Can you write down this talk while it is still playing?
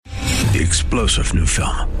the explosive new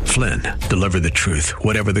film, Flynn, Deliver the Truth,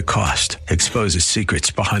 Whatever the Cost, exposes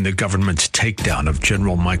secrets behind the government's takedown of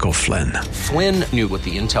General Michael Flynn. Flynn knew what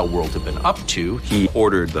the intel world had been up to. He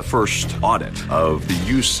ordered the first audit of the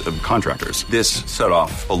use of contractors. This set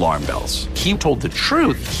off alarm bells. He told the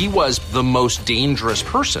truth. He was the most dangerous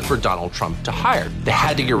person for Donald Trump to hire. They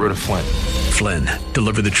had to get rid of Flynn. Flynn,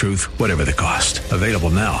 Deliver the Truth, Whatever the Cost. Available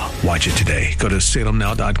now. Watch it today. Go to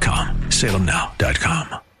salemnow.com.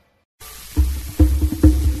 salemnow.com.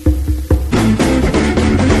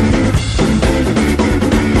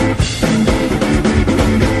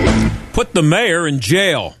 Put the mayor in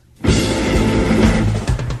jail. And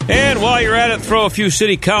while you're at it, throw a few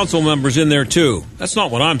city council members in there, too. That's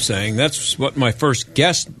not what I'm saying. That's what my first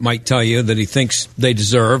guest might tell you that he thinks they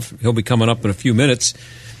deserve. He'll be coming up in a few minutes.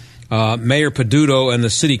 Mayor Peduto and the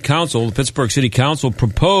city council, the Pittsburgh City Council,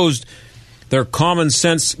 proposed their common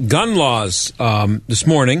sense gun laws this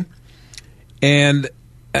morning. And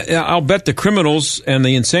I'll bet the criminals and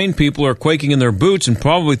the insane people are quaking in their boots and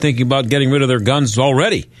probably thinking about getting rid of their guns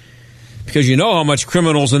already. Because you know how much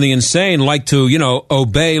criminals and the insane like to,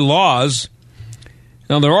 obey laws.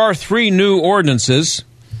 Now, there are 3 new ordinances.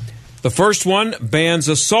 The first one bans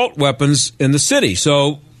assault weapons in the city.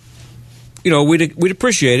 So, we'd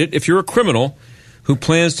appreciate it if you're a criminal who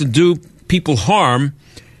plans to do people harm.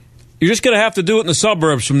 You're just going to have to do it in the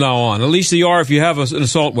suburbs from now on. At least you are if you have an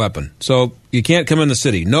assault weapon. So you can't come in the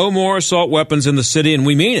city. No more assault weapons in the city, and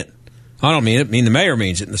we mean it. I don't mean it. I mean the mayor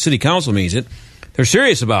means it, and the city council means it. They're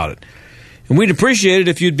serious about it. And we'd appreciate it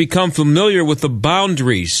if you'd become familiar with the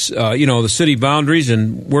boundaries, the city boundaries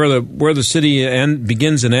and where the city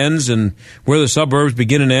begins and ends and where the suburbs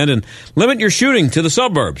begin and end, and limit your shooting to the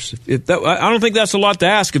suburbs. I don't think that's a lot to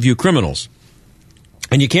ask of you criminals.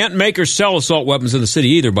 And you can't make or sell assault weapons in the city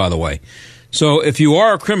either, by the way. So if you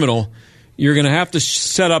are a criminal, you're going to have to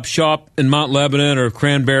set up shop in Mount Lebanon or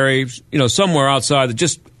Cranberry, somewhere outside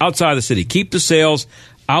the city. Keep the sales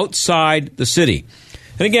outside the city.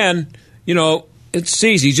 And again, it's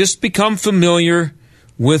easy. Just become familiar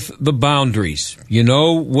with the boundaries. You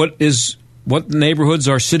know what neighborhoods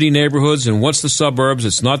are city neighborhoods and what's the suburbs.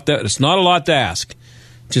 It's not a lot to ask.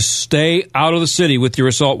 Just stay out of the city with your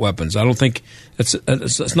assault weapons. I don't think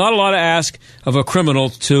it's not a lot to ask of a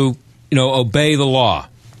criminal to obey the law.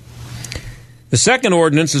 The second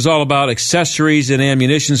ordinance is all about accessories and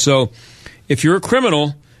ammunition. So if you're a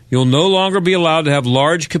criminal, you'll no longer be allowed to have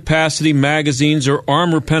large-capacity magazines or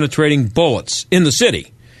armor-penetrating bullets in the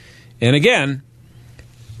city. And again,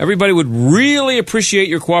 everybody would really appreciate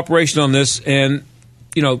your cooperation on this. And,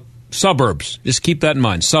 suburbs. Just keep that in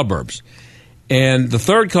mind, suburbs. And the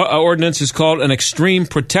third ordinance is called an extreme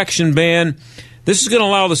protection ban. This is going to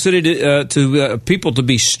allow the city to people to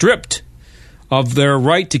be stripped of their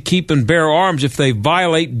right to keep and bear arms if they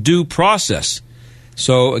violate due process.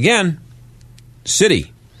 So, again,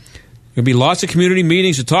 city. There'll be lots of community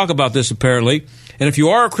meetings to talk about this, apparently. And if you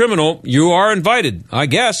are a criminal, you are invited, I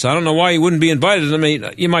guess. I don't know why you wouldn't be invited. I mean,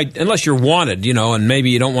 you might, unless you're wanted, and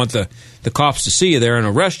maybe you don't want the cops to see you there and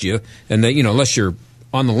arrest you, and they, unless you're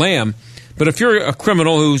on the lam. But if you're a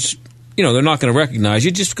criminal who's, they're not going to recognize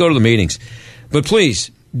you, just go to the meetings. But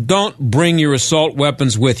please, don't bring your assault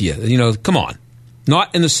weapons with you. Come on.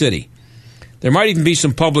 Not in the city. There might even be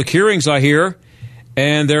some public hearings, I hear,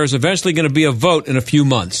 and there's eventually going to be a vote in a few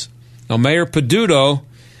months. Now, Mayor Peduto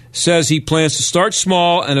says he plans to start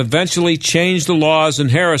small and eventually change the laws in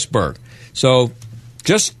Harrisburg. So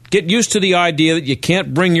just get used to the idea that you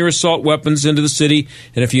can't bring your assault weapons into the city.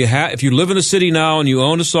 And if you live in the city now and you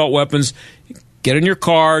own assault weapons, get in your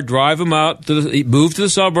car, drive them out, move to the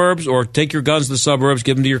suburbs, or take your guns to the suburbs,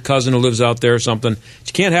 give them to your cousin who lives out there or something.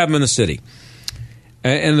 You can't have them in the city.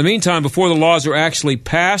 And in the meantime, before the laws are actually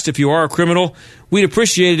passed, if you are a criminal, we'd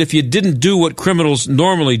appreciate it if you didn't do what criminals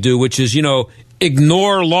normally do, which is,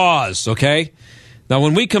 ignore laws, okay? Now,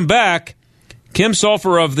 when we come back, Kim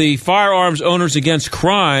Sulphur of the Firearms Owners Against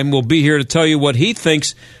Crime will be here to tell you what he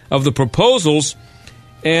thinks of the proposals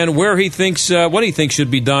and what he thinks should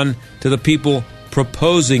be done to the people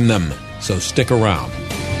proposing them. So stick around.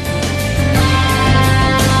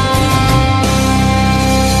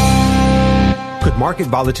 Could market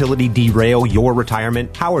volatility derail your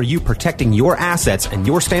retirement? How are you protecting your assets and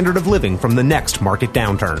your standard of living from the next market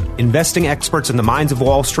downturn? Investing experts in the minds of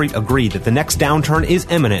Wall Street agree that the next downturn is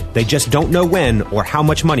imminent. They just don't know when or how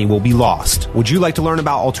much money will be lost. Would you like to learn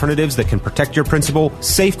about alternatives that can protect your principal,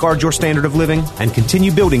 safeguard your standard of living, and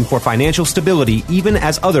continue building for financial stability even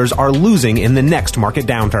as others are losing in the next market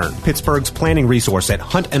downturn? Pittsburgh's planning resource at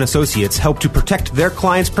Hunt & Associates help to protect their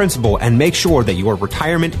clients' principal and make sure that your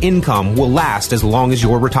retirement income will last as long as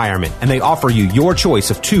your retirement. And they offer you your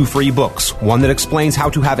choice of 2 free books, one that explains how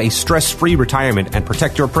to have a stress-free retirement and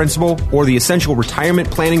protect your principal, or the essential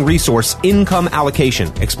retirement planning resource, Income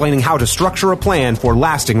Allocation, explaining how to structure a plan for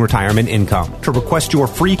lasting retirement income. To request your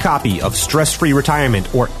free copy of Stress-Free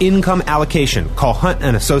Retirement or Income Allocation, call Hunt &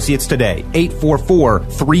 Associates today,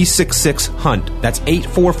 844-366-HUNT. That's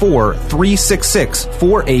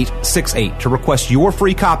 844-366-4868 to request your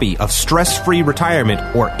free copy of Stress-Free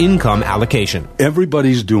Retirement or Income Allocation.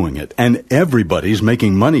 Everybody's doing it, and everybody's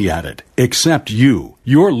making money at it, except you.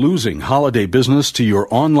 You're losing holiday business to your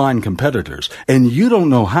online competitors, and you don't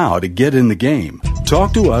know how to get in the game.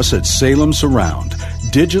 Talk to us at Salem Surround,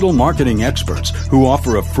 digital marketing experts who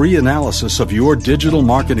offer a free analysis of your digital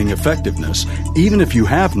marketing effectiveness, even if you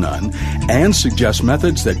have none, and suggest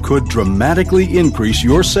methods that could dramatically increase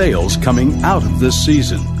your sales coming out of this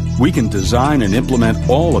season. We can design and implement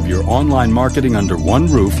all of your online marketing under one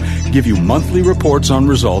roof, give you monthly reports on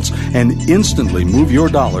results, and instantly move your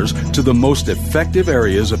dollars to the most effective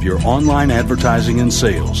areas of your online advertising and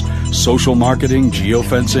sales. Social marketing,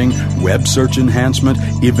 geofencing, web search enhancement,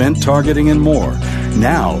 event targeting, and more.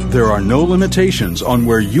 Now, there are no limitations on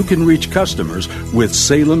where you can reach customers with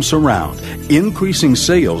Salem Surround, increasing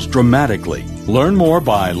sales dramatically. Learn more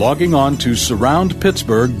by logging on to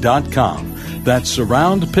surroundpittsburgh.com. That's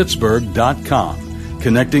surroundpittsburgh.com,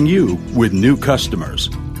 connecting you with new customers.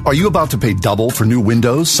 Are you about to pay double for new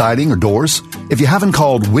windows, siding, or doors? If you haven't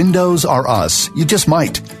called Windows R Us, you just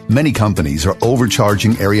might. Many companies are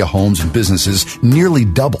overcharging area homes and businesses nearly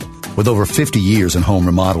double. With over 50 years in home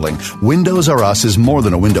remodeling, Windows R Us is more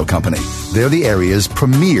than a window company. They're the area's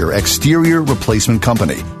premier exterior replacement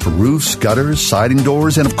company for roofs, gutters, siding,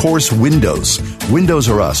 doors, and of course, windows. Windows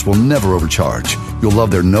R Us will never overcharge. You'll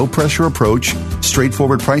love their no-pressure approach,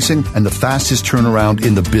 straightforward pricing, and the fastest turnaround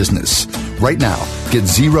in the business. Right now, get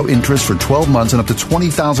 0 interest for 12 months and up to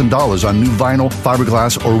 $20,000 on new vinyl,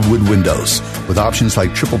 fiberglass, or wood windows. With options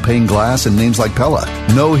like triple pane glass and names like Pella.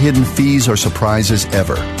 No hidden fees or surprises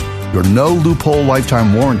ever. Your no-loophole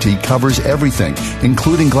lifetime warranty covers everything,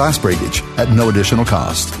 including glass breakage, at no additional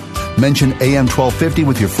cost. Mention AM 1250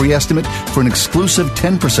 with your free estimate for an exclusive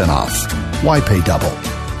 10% off. Why pay double?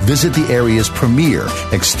 Visit the area's premier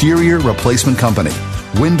exterior replacement company,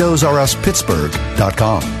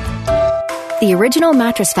 WindowsRUsPittsburgh.com. The Original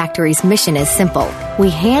Mattress Factory's mission is simple.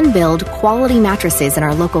 We hand-build quality mattresses in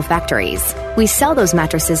our local factories. We sell those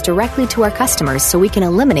mattresses directly to our customers so we can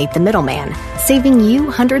eliminate the middleman, saving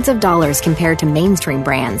you hundreds of dollars compared to mainstream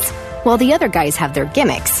brands. While the other guys have their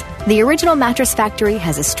gimmicks, the Original Mattress Factory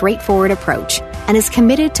has a straightforward approach and is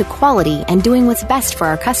committed to quality and doing what's best for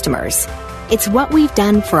our customers. It's what we've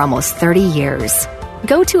done for almost 30 years.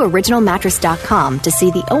 Go to originalmattress.com to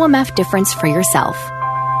see the OMF difference for yourself.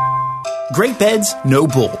 Great beds, no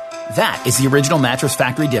bull. That is the Original Mattress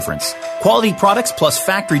Factory difference. Quality products plus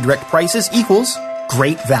factory direct prices equals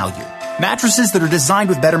great value. Mattresses that are designed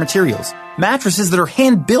with better materials. Mattresses that are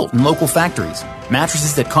hand-built in local factories.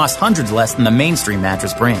 Mattresses that cost hundreds less than the mainstream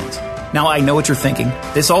mattress brands. Now, I know what you're thinking.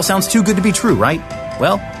 This all sounds too good to be true, right?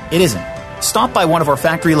 Well, it isn't. Stop by one of our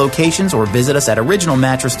factory locations or visit us at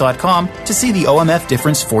originalmattress.com to see the OMF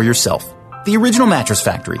difference for yourself. The Original Mattress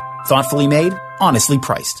Factory. Thoughtfully made, honestly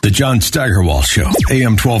priced. The John Steigerwald Show,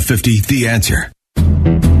 AM 1250, The Answer.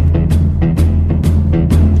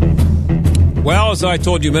 Well, as I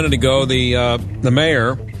told you a minute ago, the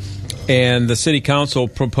mayor and the city council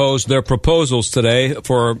proposed their proposals today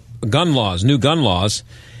for gun laws, new gun laws,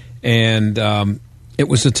 and it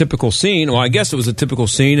was a typical scene. Well, I guess it was a typical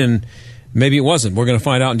scene, and maybe it wasn't. We're going to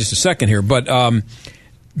find out in just a second here. But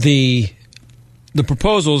the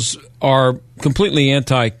proposals are completely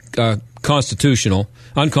unconstitutional,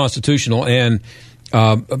 and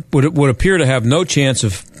would appear to have no chance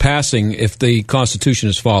of passing if the Constitution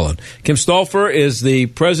is followed. Kim Stolfer is the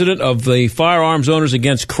president of the Firearms Owners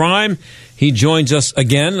Against Crime. He joins us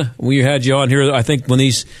again. We had you on here, I think, when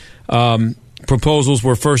these proposals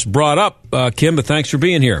were first brought up, Kim, but thanks for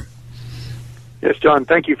being here. Yes, John,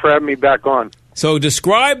 thank you for having me back on. So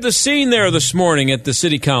describe the scene there this morning at the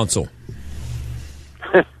city council.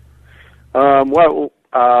 I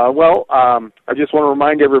just want to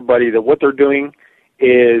remind everybody that what they're doing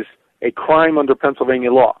is a crime under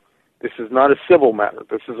Pennsylvania law. This is not a civil matter.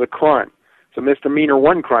 This is a crime. It's a misdemeanor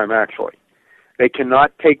 1 crime, actually. They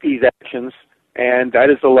cannot take these actions, and that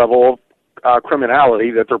is the level of criminality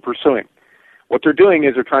that they're pursuing. What they're doing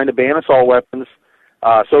is they're trying to ban assault weapons,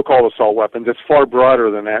 so-called assault weapons. It's far broader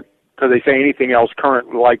than that because they say anything else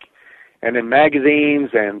current, like, and in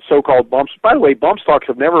magazines and so-called bumps. By the way, bump stocks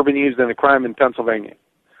have never been used in a crime in Pennsylvania.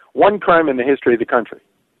 1 crime in the history of the country.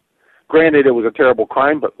 Granted, it was a terrible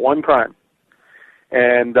crime, but 1 crime.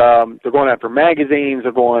 And they're going after magazines.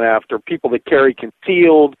 They're going after people that carry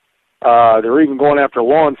concealed. They're even going after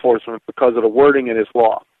law enforcement because of the wording in this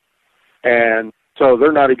law. And so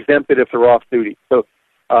they're not exempted if they're off duty. So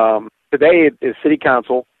today at City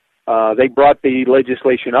Council, they brought the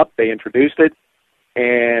legislation up. They introduced it.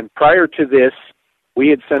 And prior to this, we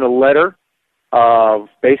had sent a letter of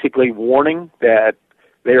basically warning that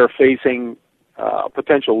they are facing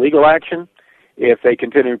potential legal action if they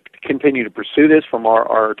continue to pursue this from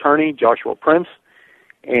our attorney, Joshua Prince.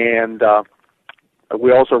 And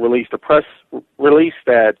we also released a press release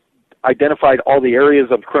that identified all the areas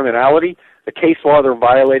of criminality, the case law they're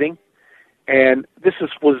violating. And this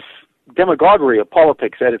was demagoguery of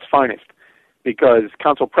politics at its finest, because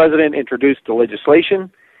Council President introduced the legislation,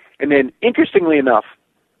 and then, interestingly enough,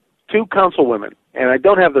 2 councilwomen, and I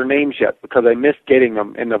don't have their names yet because I missed getting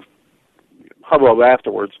them in the hubbub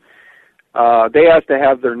afterwards, they asked to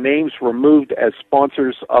have their names removed as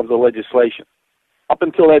sponsors of the legislation. Up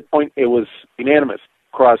until that point, it was unanimous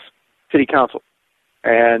across City Council.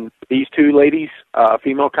 And these 2 ladies,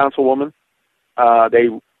 female councilwoman, they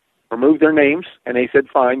removed their names, and they said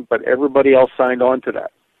fine, but everybody else signed on to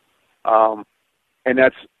that. And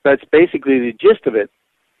that's basically the gist of it.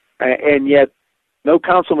 And yet, no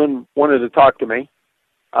councilman wanted to talk to me.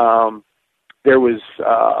 There was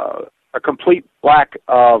a complete lack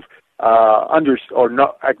of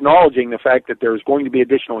acknowledging the fact that there was going to be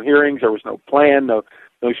additional hearings. There was no plan, no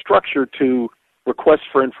structure to request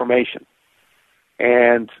for information.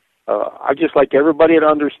 And I'd just like everybody to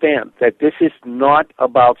understand that this is not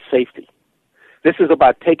about safety. This is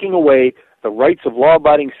about taking away the rights of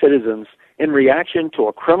law-abiding citizens in reaction to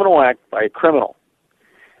a criminal act by a criminal.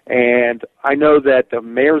 And I know that the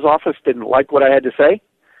mayor's office didn't like what I had to say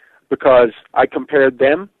because I compared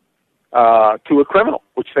them to a criminal,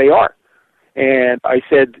 which they are. And I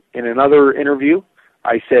said in another interview,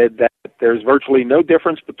 I said that there's virtually no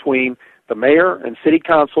difference between the mayor and city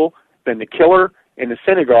council than the killer in the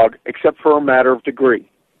synagogue, except for a matter of degree.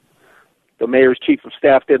 The mayor's chief of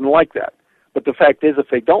staff didn't like that. But the fact is, if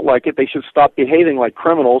they don't like it, they should stop behaving like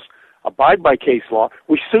criminals, abide by case law.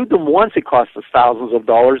 We sued them once. It cost us thousands of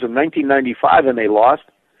dollars in 1995, and they lost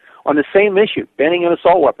on the same issue, banning an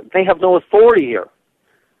assault weapon. They have no authority here.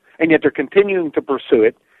 And yet they're continuing to pursue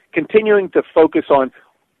it, continuing to focus on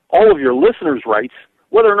all of your listeners' rights.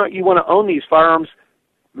 Whether or not you want to own these firearms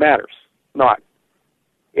matters not.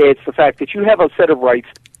 It's the fact that you have a set of rights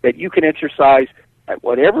that you can exercise at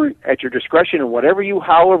your discretion and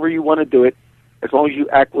however you want to do it, as long as you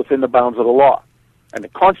act within the bounds of the law. And the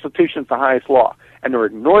Constitution is the highest law. And they're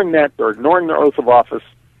ignoring that. They're ignoring their oath of office.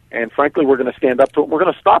 And frankly, we're going to stand up to it. We're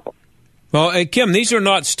going to stop them. Well, hey, Kim, these are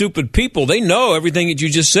not stupid people. They know everything that you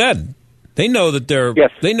just said. They know that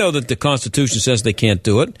They know that the Constitution says they can't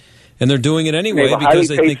do it, and they're doing it anyway because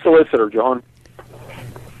they think. Solicitor, John.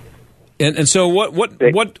 And so what?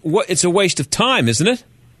 It's a waste of time, isn't it?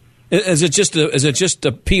 Is it just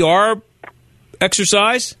a PR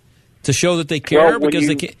exercise to show that they care because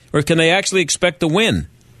they can't, or can they actually expect to win?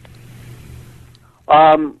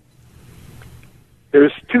 There's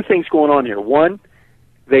 2 things going on here. One,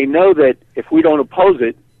 they know that if we don't oppose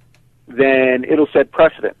it, then it'll set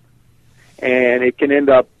precedent, and it can end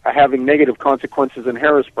up having negative consequences in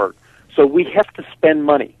Harrisburg. So we have to spend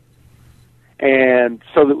money, and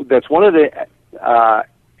so that's one of the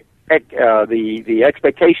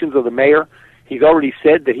expectations of the mayor. He's already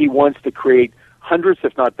said that he wants to create hundreds,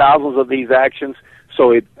 if not thousands, of these actions,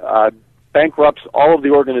 so it bankrupts all of the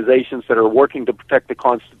organizations that are working to protect the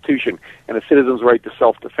Constitution and a citizen's right to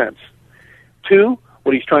self-defense. 2,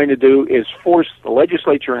 what he's trying to do is force the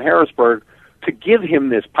legislature in Harrisburg to give him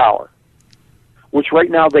this power, which right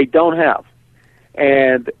now they don't have.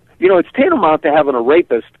 And, it's tantamount to having a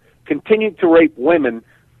rapist continue to rape women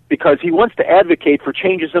because he wants to advocate for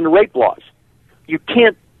changes in the rape laws. You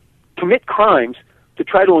can't commit crimes to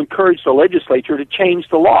try to encourage the legislature to change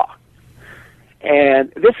the law.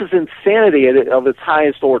 And this is insanity of its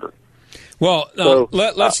highest order. Well,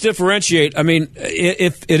 let's differentiate. I mean,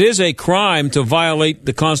 if it is a crime to violate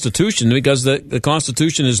the Constitution, because the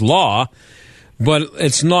Constitution is law, but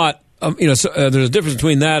it's not, there's a difference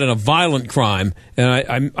between that and a violent crime.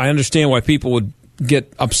 And I understand why people would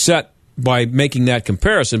get upset by making that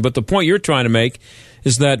comparison. But the point you're trying to make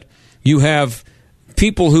is that you have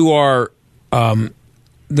people who are,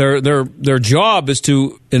 their job is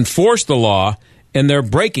to enforce the law, and they're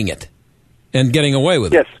breaking it and getting away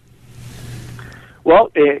with it. Yes.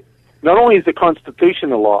 Well, not only is the Constitution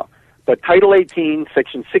the law, but Title 18,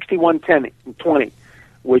 Section 6110-20,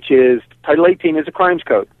 which is, Title 18 is a crimes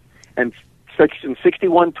code, and Section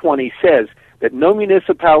 6120 says that no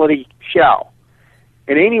municipality shall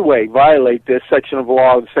in any way violate this section of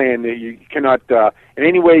law saying that you cannot in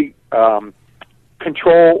any way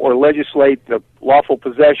control or legislate the lawful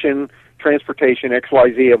possession, transportation,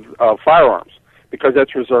 XYZ of firearms, because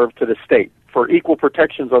that's reserved to the state for equal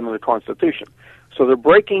protections under the Constitution. So they're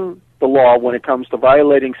breaking the law when it comes to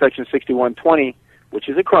violating Section 6120, which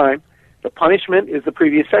is a crime. The punishment is the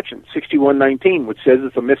previous section, 6119, which says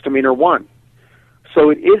it's a misdemeanor 1. So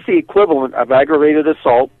it is the equivalent of aggravated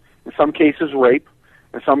assault, in some cases rape,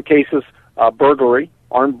 in some cases burglary,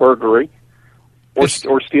 armed burglary, or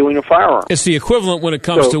stealing a firearm. It's the equivalent when it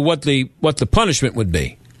comes to what the punishment would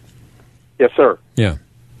be. Yes, sir. Yeah.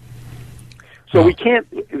 So we can't,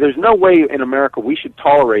 there's no way in America we should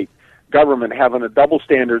tolerate government having a double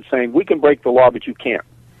standard saying we can break the law, but you can't.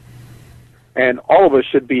 And all of us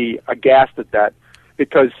should be aghast at that,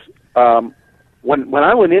 because when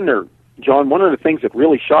I went in there, John, one of the things that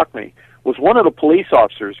really shocked me was one of the police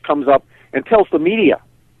officers comes up and tells the media,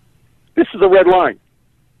 this is a red line.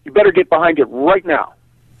 You better get behind it right now.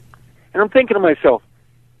 And I'm thinking to myself,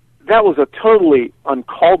 that was a totally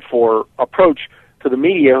uncalled for approach to the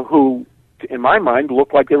media, who, in my mind,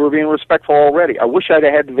 looked like they were being respectful already. I wish I'd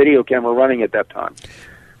have had the video camera running at that time.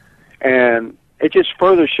 And it just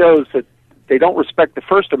further shows that they don't respect the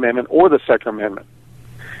First Amendment or the Second Amendment.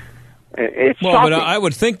 It's shocking. But I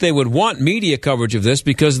would think they would want media coverage of this,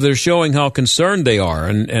 because they're showing how concerned they are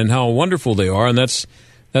and how wonderful they are, and that's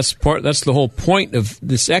the whole point of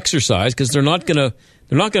this exercise, because those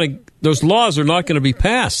laws are not going to be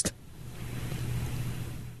passed.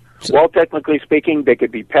 Well, technically speaking, they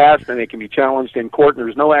could be passed and they can be challenged in court, and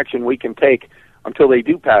there's no action we can take until they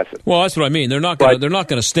do pass it. Well, that's what I mean. They're not going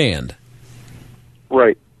to stand.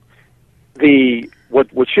 Right.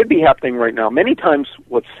 What should be happening right now, many times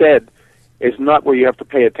what's said is not where you have to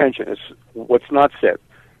pay attention. It's what's not said.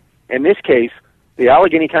 In this case, the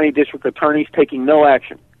Allegheny County District Attorney's taking no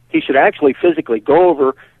action. He should actually physically go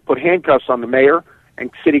over, put handcuffs on the mayor and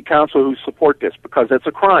city council who support this, because that's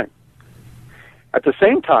a crime. At the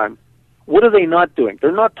same time, what are they not doing?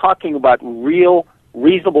 They're not talking about real,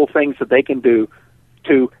 reasonable things that they can do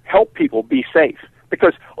to help people be safe,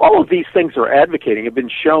 because all of these things they're advocating have been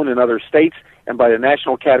shown in other states and by the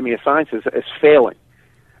National Academy of Sciences as failing.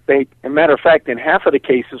 As a matter of fact, in half of the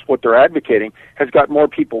cases, what they're advocating has got more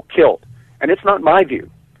people killed. And it's not my view.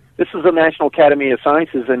 This is the National Academy of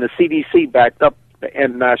Sciences, and the CDC backed up the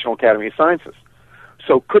National Academy of Sciences.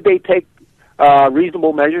 So could they take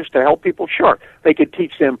reasonable measures to help people? Sure. They could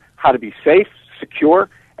teach them how to be safe, secure,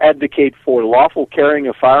 advocate for lawful carrying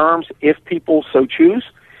of firearms if people so choose.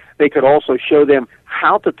 They could also show them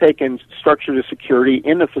how to take in structured security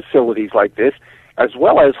in the facilities like this, as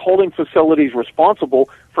well as holding facilities responsible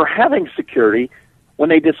for having security when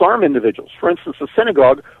they disarm individuals. For instance, the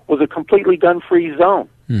synagogue was a completely gun-free zone,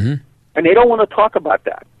 and they don't want to talk about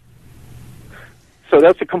that. So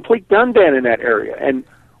that's a complete gun ban in that area, and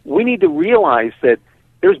we need to realize that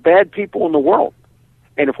there's bad people in the world,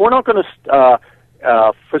 and if we're not going to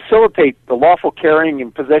facilitate the lawful carrying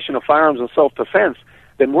and possession of firearms in self-defense,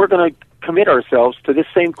 then we're going to commit ourselves to this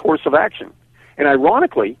same course of action. And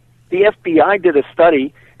ironically, the FBI did a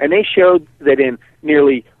study, and they showed that in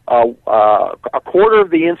nearly a quarter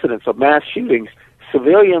of the incidents of mass shootings,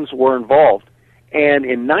 civilians were involved. And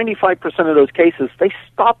in 95% of those cases, they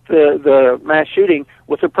stopped the mass shooting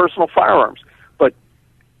with their personal firearms. But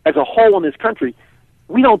as a whole in this country,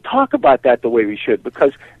 we don't talk about that the way we should,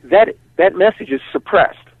 because that message is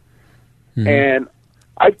suppressed. And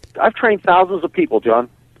I've trained thousands of people, John,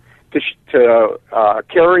 to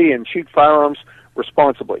carry and shoot firearms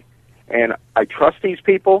responsibly. And I trust these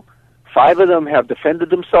people. 5 of them have defended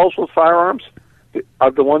themselves with firearms,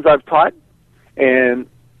 of the ones I've taught. And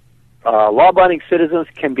law-abiding citizens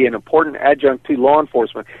can be an important adjunct to law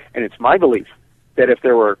enforcement. And it's my belief that if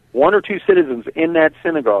there were 1 or 2 citizens in that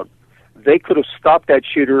synagogue, they could have stopped that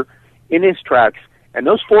shooter in his tracks. And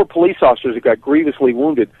those 4 police officers that got grievously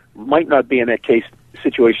wounded might not be in that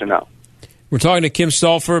situation now. We're talking to Kim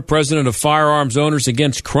Sulfer, president of Firearms Owners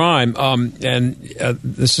Against Crime, and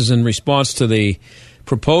this is in response to the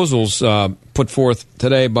proposals put forth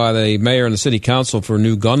today by the mayor and the city council for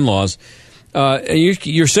new gun laws.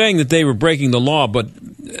 You're saying that they were breaking the law, but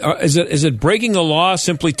is it breaking the law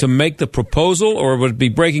simply to make the proposal, or would it be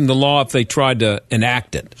breaking the law if they tried to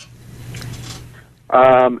enact it?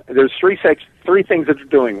 There's three things that they're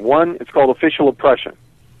doing. 1, it's called official oppression.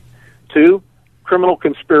 2, criminal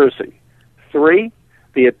conspiracy. 3,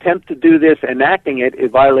 the attempt to do this, enacting it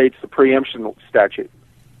violates the preemption statute.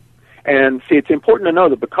 And see, it's important to know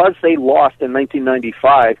that because they lost in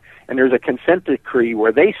 1995, and there's a consent decree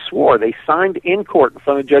where they swore, they signed in court in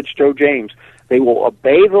front of Judge Joe James, they will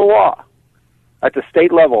obey the law at the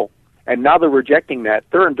state level, and now they're rejecting that.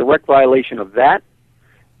 They're in direct violation of that,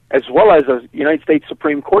 as well as a United States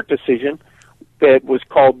Supreme Court decision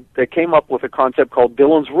that came up with a concept called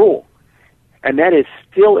Dillon's Rule. And that is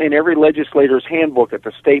still in every legislator's handbook at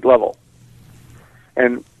the state level.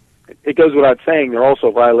 And it goes without saying they're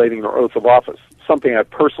also violating their oath of office, something I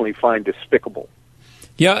personally find despicable.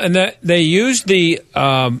 Yeah, and they used the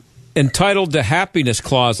entitled to happiness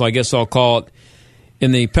clause, I guess I'll call it,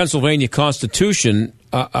 in the Pennsylvania Constitution.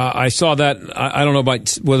 I saw that. I don't know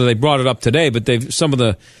about whether they brought it up today, but some of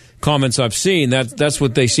the comments I've seen, that's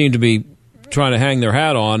what they seem to be trying to hang their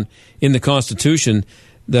hat on in the Constitution,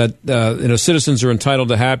 that citizens are entitled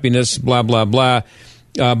to happiness, blah, blah, blah,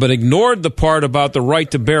 but ignored the part about the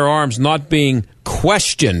right to bear arms not being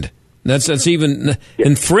questioned. That's even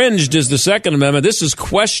infringed is the Second Amendment. This is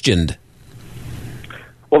questioned.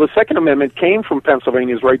 Well, the Second Amendment came from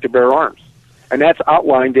Pennsylvania's right to bear arms, and that's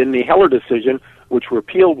outlined in the Heller decision, which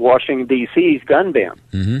repealed Washington, D.C.'s gun ban.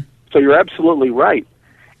 Mm-hmm. So you're absolutely right.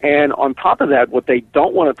 And on top of that, what they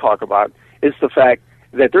don't want to talk about is the fact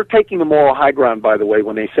that they're taking the moral high ground, by the way,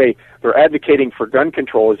 when they say they're advocating for gun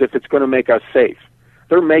control as if it's going to make us safe.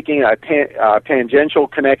 They're making a tangential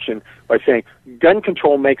connection by saying gun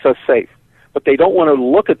control makes us safe. But they don't want to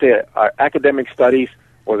look at the academic studies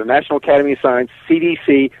or the National Academy of Science,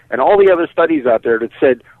 CDC, and all the other studies out there that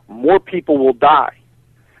said more people will die.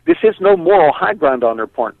 This is no moral high ground on their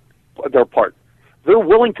part. They're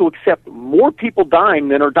willing to accept more people dying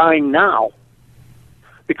than are dying now,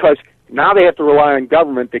 because now they have to rely on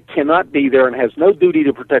government that cannot be there and has no duty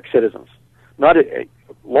to protect citizens.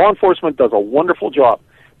 Law enforcement does a wonderful job,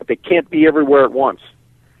 but they can't be everywhere at once.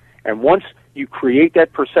 And once you create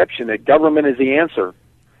that perception that government is the answer,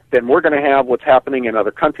 then we're going to have what's happening in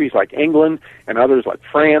other countries like England and others like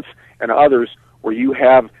France and others, where you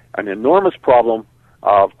have an enormous problem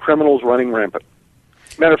of criminals running rampant.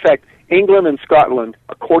 Matter of fact, England and Scotland,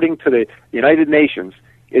 according to the United Nations,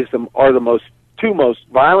 are the two most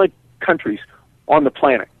violent countries on the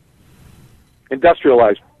planet,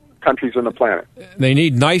 industrialized countries on the planet. They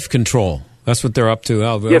need knife control. That's what they're up to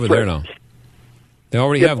over there now. They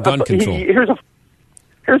already have gun control. Here's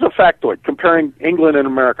a factoid comparing England and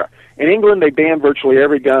America. In England, they banned virtually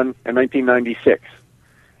every gun in 1996.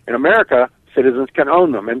 In America, citizens can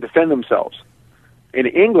own them and defend themselves. In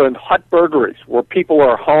England, hot burglaries, where people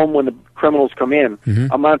are home when the criminals come in,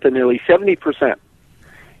 amount to nearly 70%.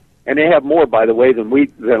 And they have more, by the way, than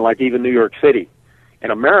like even New York City.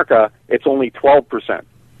 In America, it's only 12%.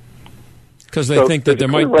 Because they think that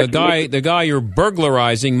the guy you're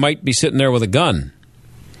burglarizing might be sitting there with a gun.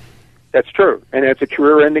 That's true, and it's a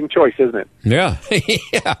career-ending choice, isn't it? Yeah.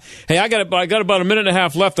 Yeah. Hey, I got about a minute and a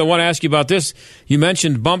half left. I want to ask you about this. You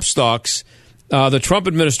mentioned bump stocks. The Trump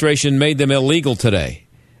administration made them illegal today.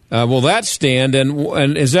 Will that stand?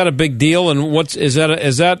 And is that a big deal? And is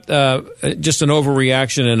that just an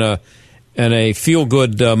overreaction and a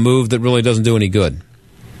feel-good move that really doesn't do any good?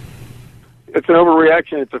 It's an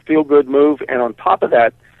overreaction. It's a feel-good move. And on top of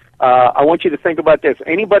that, I want you to think about this.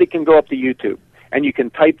 Anybody can go up to YouTube, and you can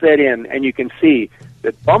type that in, and you can see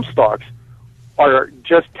that bump stocks are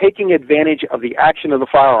just taking advantage of the action of the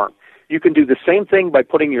firearm. You can do the same thing by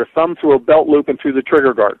putting your thumb through a belt loop and through the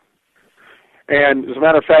trigger guard. And as a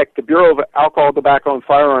matter of fact, the Bureau of Alcohol, Tobacco, and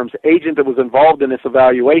Firearms agent that was involved in this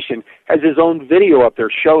evaluation has his own video up there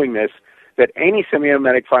showing this, that any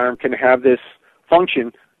semi-automatic firearm can have this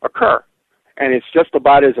function occur. And it's just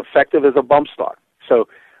about as effective as a bump stock. So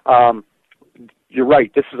you're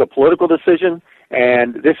right. This is a political decision,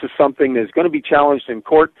 and this is something that's going to be challenged in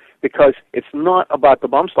court because it's not about the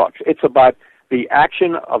bump stocks. It's about the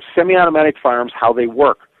action of semi-automatic firearms, how they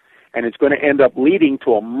work. And it's going to end up leading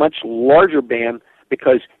to a much larger ban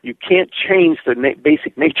because you can't change the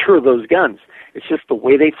basic nature of those guns. It's just the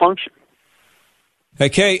way they function. Hey,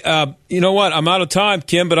 Kay, you know what? I'm out of time,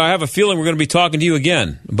 Kim, but I have a feeling we're going to be talking to you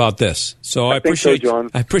again about this. So I appreciate John.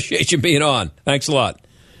 I appreciate you being on. Thanks a lot.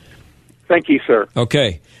 Thank you, sir.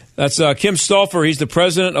 Okay. That's Kim Stolfer. He's the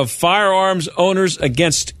president of Firearms Owners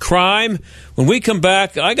Against Crime. When we come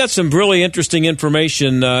back, I got some really interesting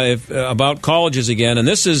information about colleges again, and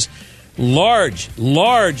this is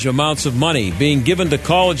large amounts of money being given to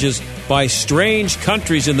colleges by strange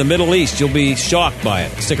countries in the Middle East. You'll be shocked by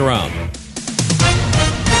it. Stick around.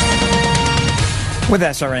 With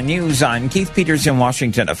SRN News, I'm Keith Peters in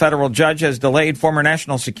Washington. A federal judge has delayed former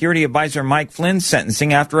National Security Advisor Mike Flynn's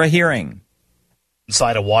sentencing after a hearing.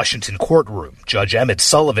 Inside a Washington courtroom, Judge Emmett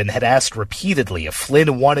Sullivan had asked repeatedly if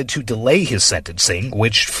Flynn wanted to delay his sentencing,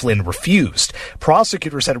 which Flynn refused.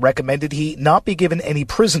 Prosecutors had recommended he not be given any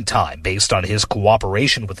prison time based on his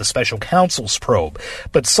cooperation with the special counsel's probe.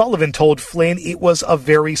 But Sullivan told Flynn it was a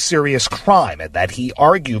very serious crime and that he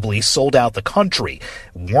arguably sold out the country,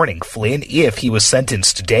 warning Flynn if he was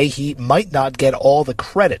sentenced today, he might not get all the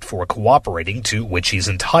credit for cooperating, to which he's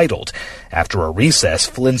entitled. After a recess,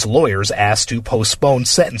 Flynn's lawyers asked to postpone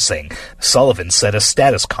sentencing. Sullivan set a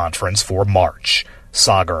status conference for March.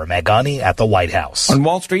 Sagar Meghani at the White House. On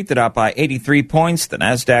Wall Street, the Dow by 83 points. The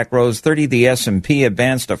Nasdaq rose 30. The S&P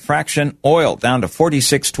advanced a fraction. Oil down to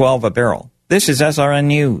 $46.12 a barrel. This is SRN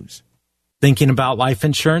News. Thinking about life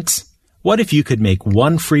insurance? What if you could make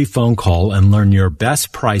one free phone call and learn your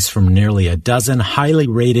best price from nearly a dozen highly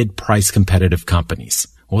rated, price-competitive companies?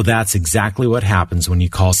 Well, that's exactly what happens when you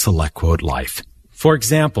call SelectQuote Life. For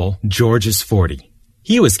example, George is 40.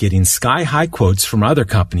 He was getting sky-high quotes from other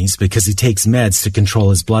companies because he takes meds to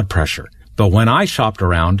control his blood pressure. But when I shopped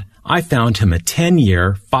around, I found him a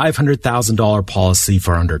 10-year, $500,000 policy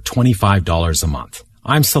for under $25 a month.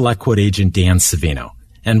 I'm SelectQuote agent Dan Savino.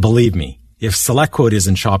 And believe me, if SelectQuote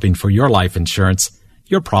isn't shopping for your life insurance,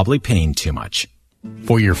 you're probably paying too much.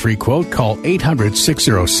 For your free quote, call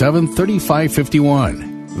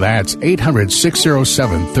 800-607-3551. That's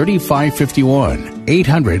 800-607-3551.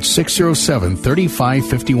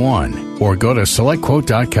 800-607-3551. Or go to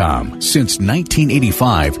SelectQuote.com. Since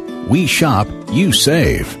 1985, we shop, you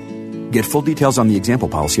save. Get full details on the example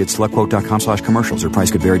policy at SelectQuote.com/commercials. Their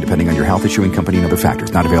price could vary depending on your health, issuing company, and other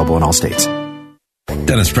factors. Not available in all states.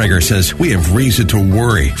 Dennis Prager says we have reason to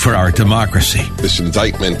worry for our democracy. This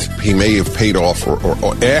indictment, he may have paid off or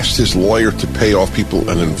asked his lawyer to pay off people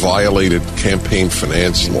and then violated campaign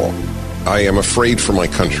finance law. I am afraid for my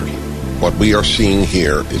country. What we are seeing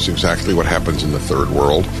here is exactly what happens in the third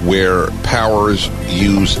world, where powers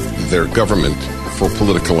use their government for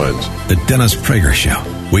political ends. The Dennis Prager Show,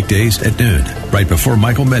 weekdays at noon, right before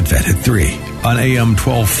Michael Medved at 3 on AM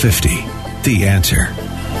 1250. The Answer.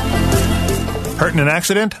 Hurt in an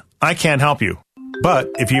accident? I can't help you. But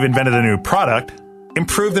if you've invented a new product,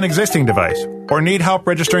 improved an existing device, or need help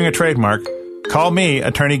registering a trademark, call me,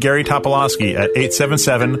 attorney Gary Topolowski, at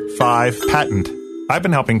 877-5-PATENT. I've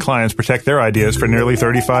been helping clients protect their ideas for nearly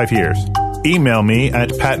 35 years. Email me at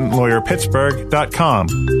patentlawyerpittsburgh.com.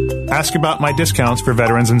 Ask about my discounts for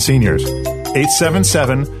veterans and seniors.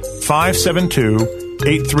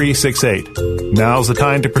 877-572-8368. Now's the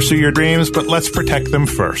time to pursue your dreams, but let's protect them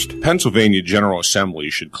first. Pennsylvania General Assembly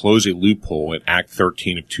should close a loophole in Act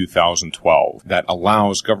 13 of 2012 that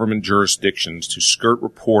allows government jurisdictions to skirt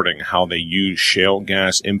reporting how they use shale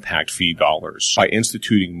gas impact fee dollars by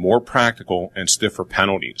instituting more practical and stiffer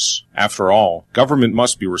penalties. After all, government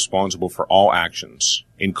must be responsible for all actions,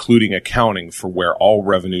 including accounting for where all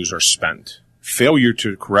revenues are spent. Failure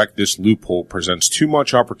to correct this loophole presents too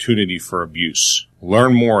much opportunity for abuse.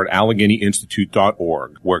 Learn more at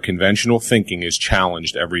AlleghenyInstitute.org, where conventional thinking is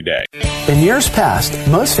challenged every day. In years past,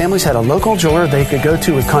 most families had a local jeweler they could go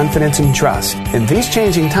to with confidence and trust. In these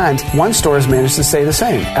changing times, one store has managed to stay the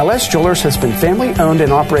same. LS Jewelers has been family-owned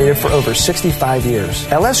and operated for over 65 years.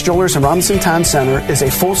 LS Jewelers in Robinson Town Center is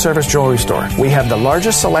a full-service jewelry store. We have the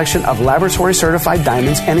largest selection of laboratory-certified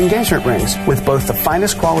diamonds and engagement rings with both the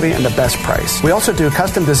finest quality and the best price. We also do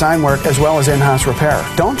custom design work as well as in-house repair.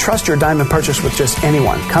 Don't trust your diamond purchase with just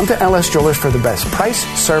anyone. Come to LS Jewelers for the best price,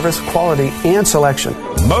 service, quality, and selection.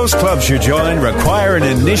 Most clubs you join require an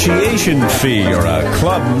initiation fee or a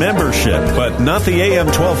club membership, but not the AM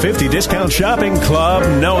 1250 Discount Shopping Club.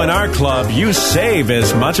 No, in our club, you save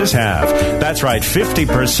as much as half. That's right,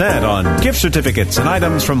 50% on gift certificates and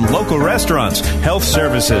items from local restaurants, health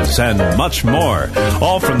services, and much more.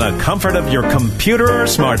 All from the comfort of your computer or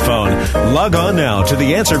smartphone. Log on now to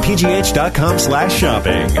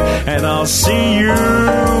theanswerpgh.com/shopping, and I'll see you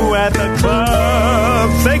at the club.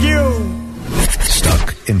 Thank you.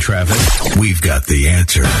 Stuck in traffic? We've got the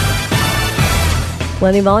answer.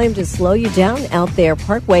 Plenty of volume to slow you down out there.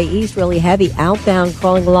 Parkway East, really heavy outbound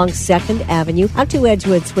crawling along 2nd Avenue out to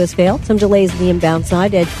Edgewood Swissvale. Some delays on the inbound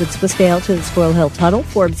side. Edgewood Swissvale to the Squirrel Hill Tunnel.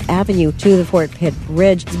 Forbes Avenue to the Fort Pitt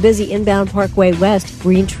Bridge. It's busy inbound Parkway West.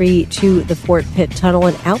 Green Tree to the Fort Pitt Tunnel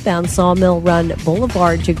and outbound Sawmill Run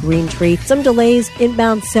Boulevard to Green Tree. Some delays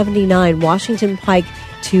inbound 79 Washington Pike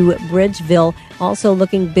to Bridgeville. Also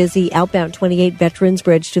looking busy outbound 28 Veterans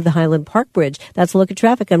Bridge to the Highland Park Bridge. That's a look at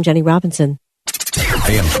traffic. I'm Jenny Robinson.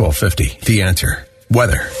 AM 1250, The Answer.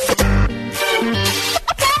 Weather.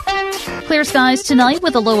 Clear skies tonight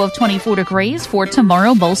with a low of 24 degrees. For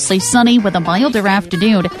tomorrow, mostly sunny with a milder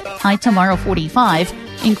afternoon. High tomorrow 45.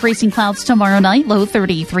 Increasing clouds tomorrow night, low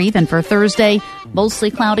 33. Then for Thursday,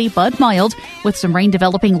 mostly cloudy but mild, with some rain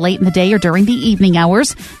developing late in the day or during the evening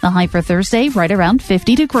hours. The high for Thursday, right around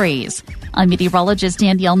 50 degrees. I'm meteorologist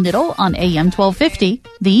Danielle Niddle on AM 1250,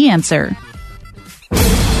 The Answer.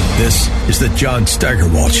 This is the John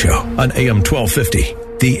Steigerwald Show on AM 1250,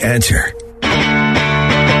 The Answer.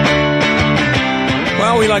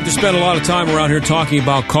 Well, we like to spend a lot of time around here talking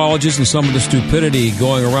about colleges and some of the stupidity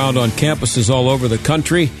going around on campuses all over the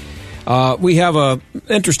country. We have an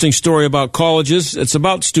interesting story about colleges. It's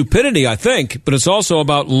about stupidity, I think, but it's also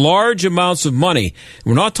about large amounts of money.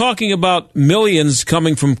 We're not talking about millions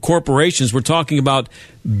coming from corporations. We're talking about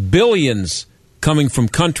billions coming from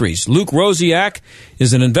countries. Luke Rosiak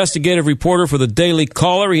is an investigative reporter for the Daily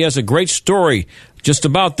Caller. He has a great story just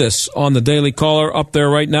about this on the Daily Caller up there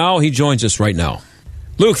right now. He joins us right now.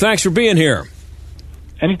 Luke, thanks for being here.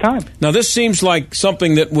 Anytime. Now, this seems like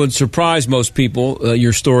something that would surprise most people,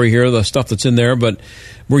 your story here, the stuff that's in there, but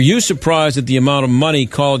were you surprised at the amount of money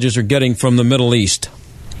colleges are getting from the Middle East?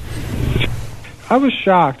 I was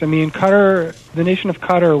shocked. I mean, Qatar, the nation of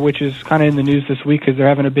Qatar, which is kind of in the news this week because they're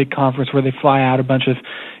having a big conference where they fly out a bunch of,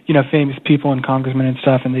 famous people and congressmen and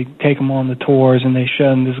stuff, and they take them on the tours, and they show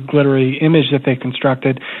them this glittery image that they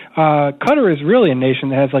constructed. Qatar is really a nation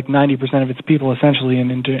that has like 90% of its people essentially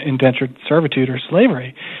in indentured servitude or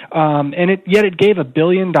slavery. Yet it gave $1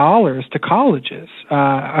 billion to colleges,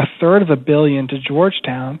 a third of $1 billion to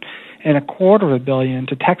Georgetown, and $250 million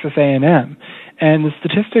to Texas A&M. And the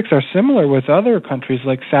statistics are similar with other countries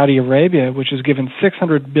like Saudi Arabia, which has given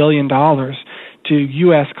 $600 billion to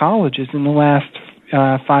U.S. colleges in the last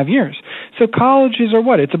 5 years. So colleges are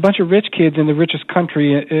what? It's a bunch of rich kids in the richest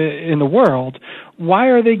country in the world. Why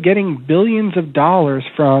are they getting billions of dollars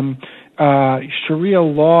from Sharia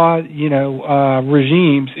law,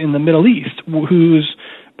 regimes in the Middle East whose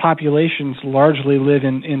populations largely live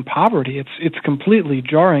in poverty? It's completely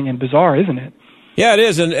jarring and bizarre, isn't it? Yeah, it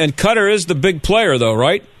is. And Qatar is the big player, though,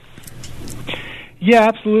 right? Yeah,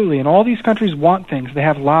 absolutely. And all these countries want things. They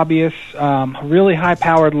have lobbyists, really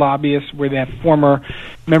high-powered lobbyists where they have former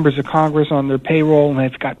members of Congress on their payroll, and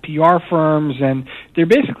they've got PR firms, and they're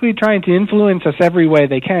basically trying to influence us every way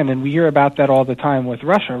they can. And we hear about that all the time with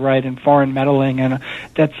Russia, right, and foreign meddling, and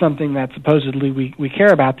that's something that supposedly we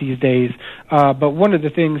care about these days. But one of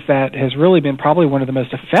the things that has really been probably one of the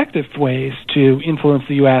most effective ways to influence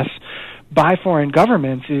the U.S. by foreign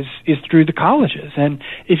governments is through the colleges. And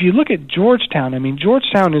if you look at Georgetown, I mean,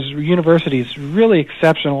 Georgetown University is really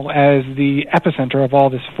exceptional as the epicenter of all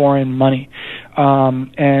this foreign money.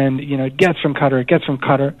 And, it gets from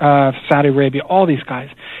Qatar, Saudi Arabia, all these guys.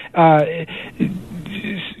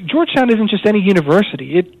 Georgetown isn't just any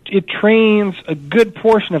university. It trains a good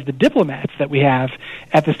portion of the diplomats that we have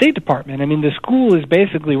at the State Department. I mean, the school is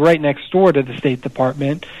basically right next door to the State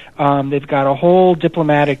Department. They've got a whole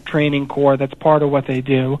diplomatic training corps that's part of what they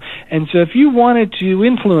do. And so if you wanted to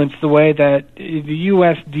influence the way that the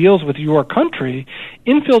U.S. deals with your country,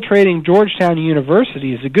 infiltrating Georgetown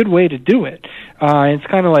University is a good way to do it. It's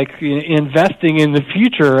kind of like investing in the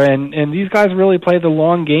future, and these guys really play the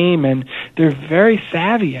long game, and they're very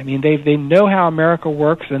savvy. I mean, they know how America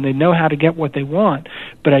works, and they know how to get what they want.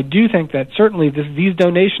 But I do think that certainly these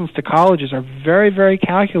donations to colleges are very, very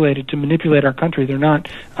calculated to manipulate our country. They're not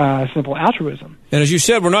simple altruism. And as you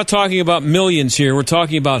said, we're not talking about millions here. We're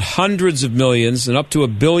talking about hundreds of millions and up to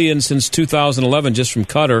 $1 billion since 2011 just from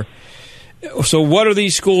Qatar. So what are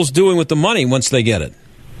these schools doing with the money once they get it?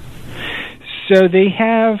 So they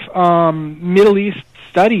have Middle East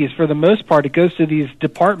studies. For the most part, it goes to these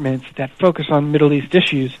departments that focus on Middle East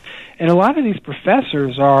issues. And a lot of these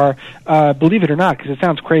professors are, believe it or not, because it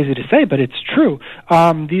sounds crazy to say, but it's true.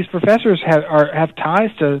 These professors have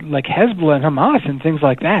ties to like Hezbollah and Hamas and things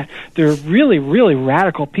like that. They're really, really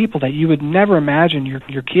radical people that you would never imagine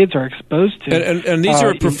your kids are exposed to. And these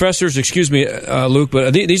are professors, excuse me, Luke,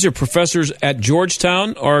 but these are professors at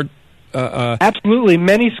Georgetown or... Absolutely,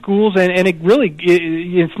 many schools, and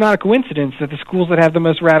it's not a coincidence that the schools that have the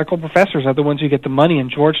most radical professors are the ones who get the money,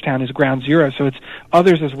 and Georgetown is ground zero, so it's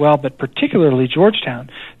others as well, but particularly Georgetown.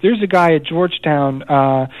 There's a guy at Georgetown,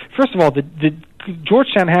 first of all, the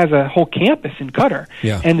Georgetown has a whole campus in Qatar,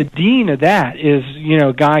 and the dean of that is,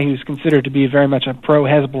 a guy who's considered to be very much a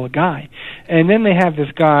pro-Hezbollah guy. And then they have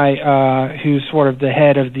this guy who's sort of the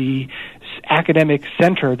head of the academic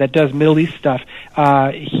center that does Middle East stuff.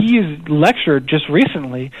 He's lectured just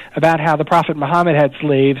recently about how the Prophet Muhammad had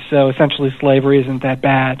slaves, so essentially slavery isn't that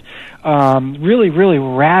bad. Really, really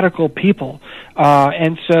radical people.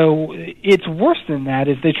 And so it's worse than that,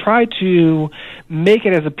 is they try to make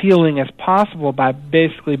it as appealing as possible by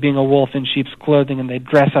basically being a wolf in sheep's clothing, and they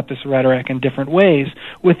dress up this rhetoric in different ways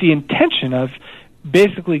with the intention of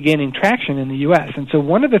basically gaining traction in the U.S. And so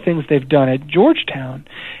one of the things they've done at Georgetown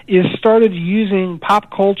is started using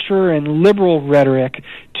pop culture and liberal rhetoric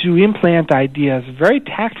to implant ideas very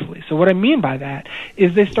tactfully. So what I mean by that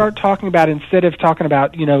is they start talking about, instead of talking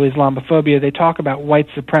about, Islamophobia, they talk about white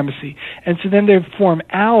supremacy. And so then they form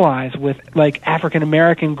allies with, like,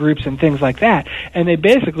 African-American groups and things like that. And they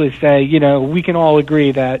basically say, we can all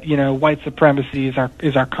agree that, white supremacy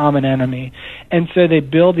is our common enemy. And so they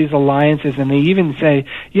build these alliances, and they even say,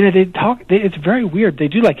 it's very weird. They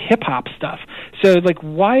do, like, hip-hop stuff. So, like,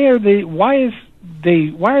 why are they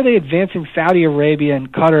advancing Saudi Arabia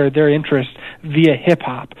and Qatar, their interests, via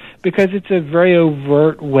hip-hop? Because it's a very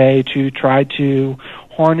overt way to try to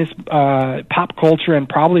harness pop culture, and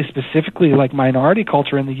probably specifically like minority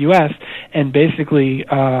culture in the U.S., and basically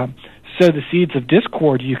sow the seeds of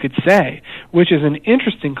discord, you could say, which is an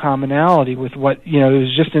interesting commonality with what, it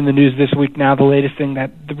was just in the news this week now. The latest thing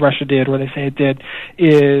that Russia did, or they say it did,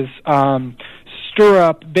 is stir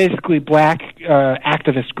up basically black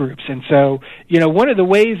activist groups. And so, one of the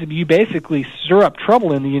ways that you basically stir up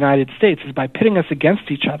trouble in the United States is by pitting us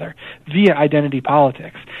against each other via identity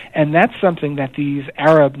politics. And that's something that these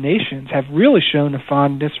Arab nations have really shown a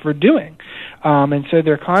fondness for doing. And so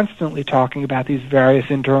they're constantly talking about these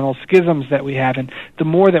various internal schisms that we have. And the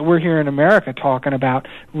more that we're here in America talking about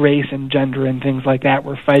race and gender and things like that,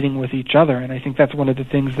 we're fighting with each other. And I think that's one of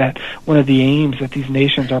the aims that these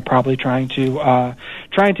nations are probably trying to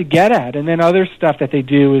get at. And then other stuff that they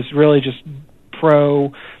do is really just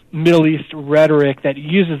Middle East rhetoric that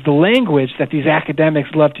uses the language that these academics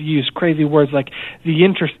love to use, crazy words like the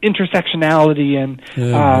intersectionality and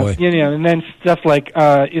and then stuff like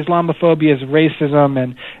Islamophobia is racism,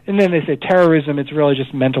 and then they say terrorism, it's really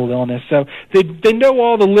just mental illness. So they know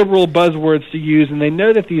all the liberal buzzwords to use, and they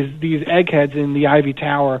know that these eggheads in the Ivy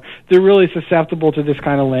Tower, they're really susceptible to this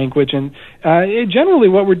kind of language. And generally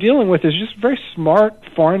what we're dealing with is just very smart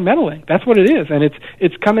foreign meddling. That's what it is, and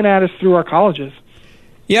it's coming at us through our colleges.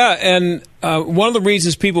 Yeah, and one of the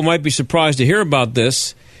reasons people might be surprised to hear about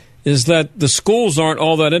this is that the schools aren't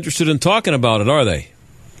all that interested in talking about it, are they?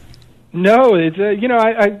 No, it's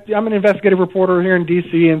I'm an investigative reporter here in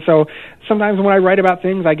D.C., and so sometimes when I write about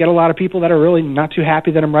things, I get a lot of people that are really not too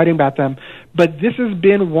happy that I'm writing about them. But this has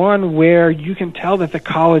been one where you can tell that the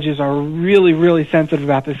colleges are really, really sensitive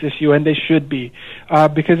about this issue, and they should be,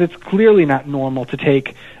 because it's clearly not normal to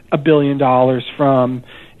take $1 billion from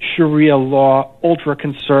Sharia law, ultra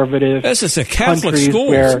conservative. This is a Catholic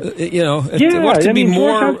school. Catholic schools.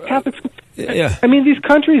 Yeah. I mean, these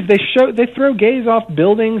countries, they throw gays off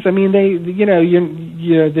buildings. I mean,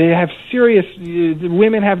 they have serious,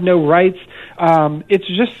 women have no rights. It's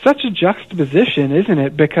just such a juxtaposition, isn't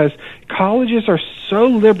it? Because colleges are so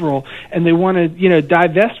liberal, and they want to,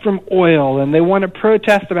 divest from oil, and they want to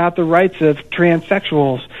protest about the rights of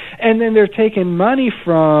transsexuals, and then they're taking money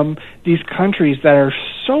from these countries that are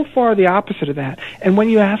so far the opposite of that. And when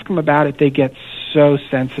you ask them about it, they get so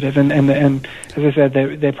sensitive, and as I said,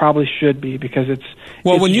 they probably should be, because it's.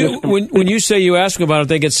 Well, when you say you ask them about it,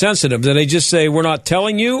 they get sensitive. Do they just say we're not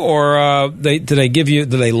telling you, or do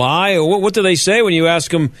they lie, or what do they say when you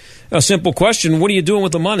ask them a simple question? What are you doing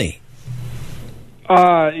with the money?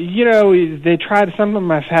 They try to. Some of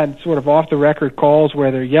them I've had sort of off the record calls where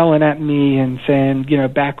they're yelling at me and saying,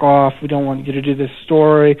 back off. We don't want you to do this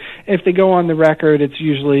story. If they go on the record, it's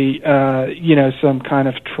usually, some kind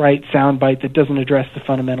of trite soundbite that doesn't address the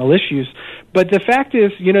fundamental issues. But the fact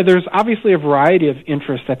is, there's obviously a variety of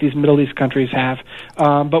interests that these Middle East countries have.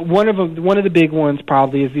 But one of the big ones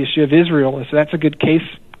probably is the issue of Israel. So that's a good case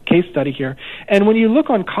study here. And when you look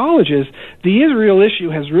on colleges, the Israel issue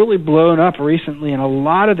has really blown up recently, and a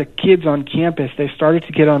lot of the kids on campus, they started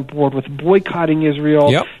to get on board with boycotting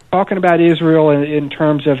Israel, talking about Israel in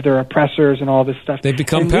terms of their oppressors and all this stuff. They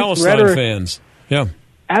become Palestine fans. Yeah.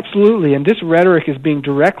 Absolutely, and this rhetoric is being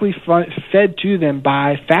directly fed to them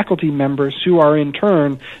by faculty members who are in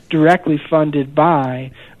turn directly funded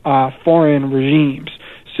by foreign regimes.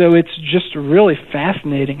 So it's just really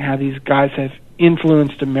fascinating how these guys have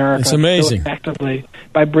influenced America so effectively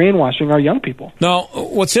by brainwashing our young people. Now,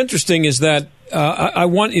 what's interesting is that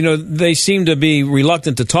they seem to be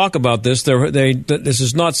reluctant to talk about this. This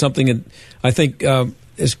is not something that I think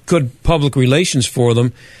is good public relations for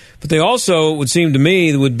them. But they also would seem to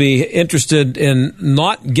me would be interested in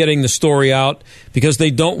not getting the story out because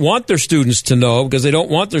they don't want their students to know, because they don't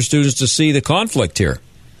want their students to see the conflict here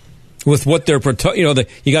with what they're,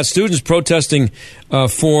 you got students protesting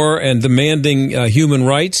for and demanding human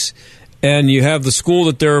rights, and you have the school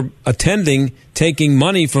that they're attending taking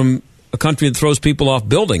money from a country that throws people off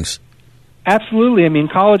buildings. Absolutely. I mean,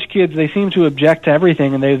 college kids, they seem to object to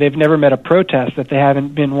everything, and they've never met a protest that they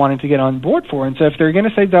haven't been wanting to get on board for. And so if they're going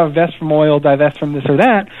to say divest from oil, divest from this or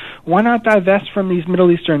that, why not divest from these Middle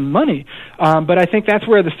Eastern money? But I think that's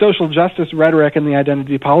where the social justice rhetoric and the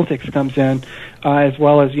identity politics comes in, as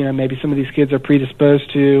well as, maybe some of these kids are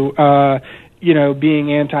predisposed to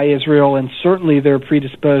being anti-Israel, and certainly they're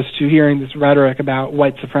predisposed to hearing this rhetoric about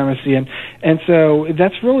white supremacy. And so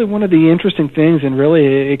that's really one of the interesting things, and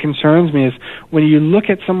really it concerns me, is when you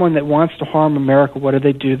look at someone that wants to harm America, what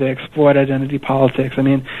do? They exploit identity politics. I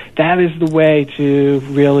mean, that is the way to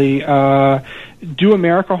really do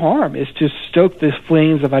America harm, is to stoke the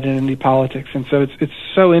flames of identity politics. And so it's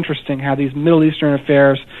so interesting how these Middle Eastern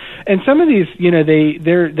affairs, and some of these,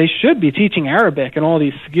 they should be teaching Arabic and all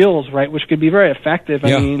these skills, right, which could be very effective.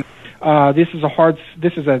 Yeah. I mean,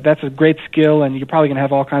 that's a great skill, and you're probably going to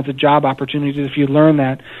have all kinds of job opportunities if you learn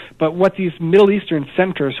that. But what these Middle Eastern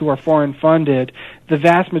centers who are foreign funded, the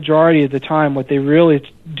vast majority of the time, what they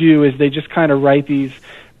really do is they just kind of write these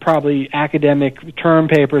probably academic term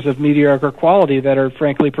papers of mediocre quality that are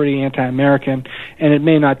frankly pretty anti-American, and it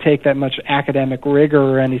may not take that much academic rigor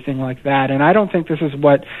or anything like that. And I don't think this is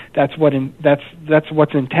that's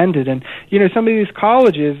what's intended. And some of these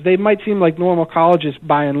colleges, they might seem like normal colleges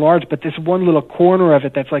by and large, but this one little corner of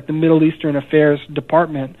it that's like the Middle Eastern Affairs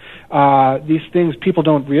Department, these things, people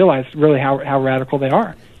don't realize really how radical they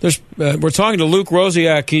are. We're talking to Luke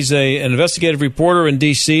Rosiak. He's an investigative reporter in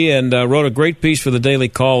D.C. and wrote a great piece for the Daily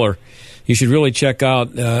Caller. You should really check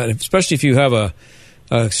out, especially if you have a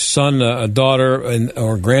son, a daughter,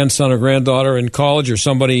 or grandson or granddaughter in college, or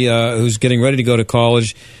somebody who's getting ready to go to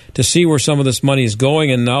college, to see where some of this money is going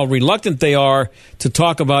and how reluctant they are to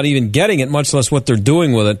talk about even getting it, much less what they're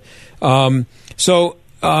doing with it.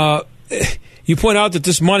 You point out that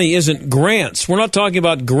this money isn't grants. We're not talking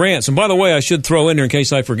about grants. And by the way, I should throw in here in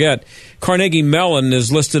case I forget, Carnegie Mellon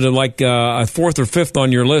is listed at like a fourth or fifth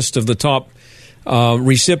on your list of the top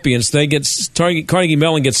recipients. Carnegie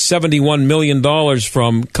Mellon gets $71 million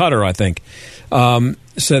from Qatar, I think.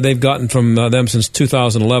 So they've gotten from them since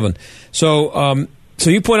 2011. So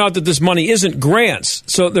you point out that this money isn't grants.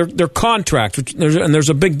 So they're contracts, and there's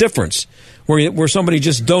a big difference where somebody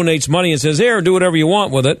just donates money and says, here, do whatever you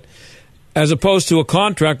want with it, as opposed to a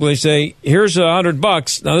contract where they say, here's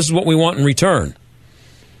 $100. Now, this is what we want in return.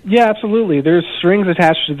 Yeah, absolutely. There's strings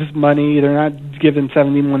attached to this money. They're not given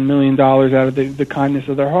 $71 million out of the kindness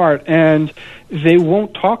of their heart. And they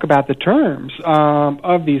won't talk about the terms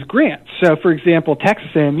of these grants. So, for example,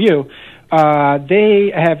 Texas A&M,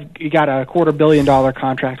 they have got a $250 million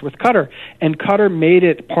contract with Qatar, and Qatar made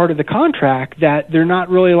it part of the contract that they're not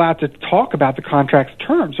really allowed to talk about the contract's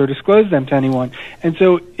terms or disclose them to anyone. And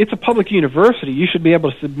so it's a public university. You should be able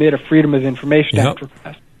to submit a Freedom of Information Act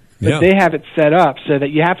request. But they have it set up so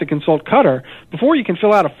that you have to consult Qatar before you can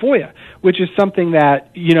fill out a FOIA, which is something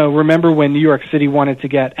that, remember when New York City wanted to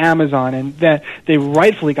get Amazon, and that they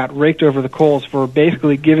rightfully got raked over the coals for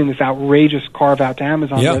basically giving this outrageous carve-out to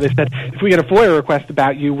Amazon. Where they said, if we get a FOIA request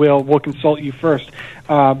about you, we'll consult you first.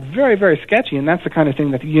 Very, very sketchy, and that's the kind of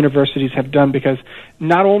thing that the universities have done, because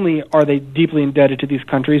not only are they deeply indebted to these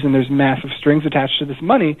countries and there's massive strings attached to this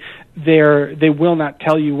money, they will not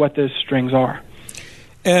tell you what those strings are.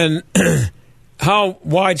 And how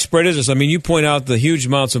widespread is this? I mean, you point out the huge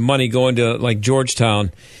amounts of money going to like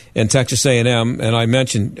Georgetown and Texas A&M, and I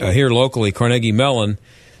mentioned here locally Carnegie Mellon.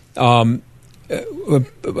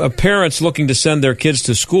 Parents looking to send their kids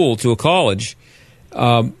to school, to a college.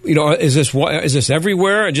 Is this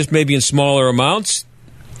everywhere, just maybe in smaller amounts?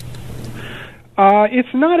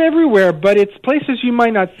 It's not everywhere, but it's places you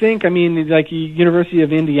might not think. I mean, like University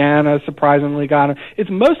of Indiana, surprisingly got them. It's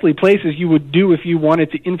mostly places you would do if you wanted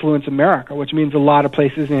to influence America, which means a lot of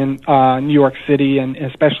places in New York City and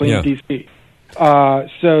especially in D.C.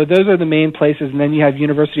 So those are the main places, and then you have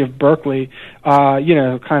University of Berkeley,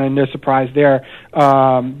 kind of no surprise there,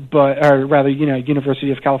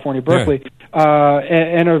 University of California, Berkeley,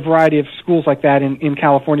 and a variety of schools like that in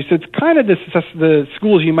California. So it's kind of the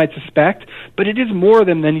schools you might suspect, but it is more of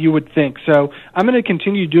them than you would think. So I'm going to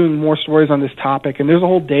continue doing more stories on this topic, and there's a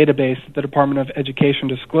whole database that the Department of Education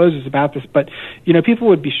discloses about this, but, people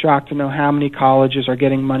would be shocked to know how many colleges are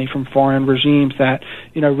getting money from foreign regimes that,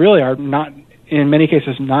 really are not in many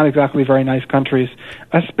cases, not exactly very nice countries,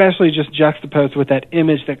 especially just juxtaposed with that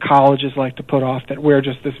image that colleges like to put off, that we're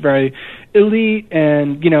just this very elite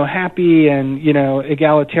and, happy and,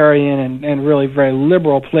 egalitarian and really very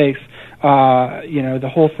liberal place. The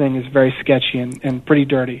whole thing is very sketchy and pretty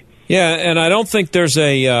dirty. Yeah, and I don't think there's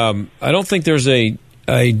a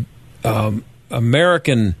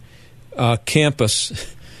American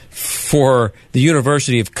campus for the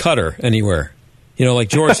University of Qatar anywhere, like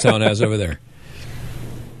Georgetown has over there.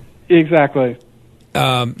 Exactly.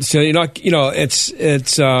 So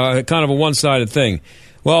it's kind of a one-sided thing.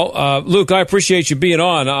 Well, Luke, I appreciate you being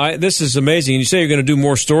on. This is amazing. You say you're going to do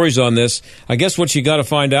more stories on this. I guess what you got to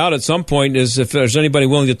find out at some point is if there's anybody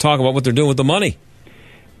willing to talk about what they're doing with the money.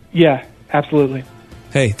 Yeah, absolutely.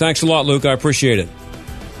 Hey, thanks a lot, Luke. I appreciate it.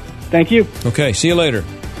 Thank you. Okay, see you later.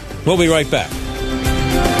 We'll be right back.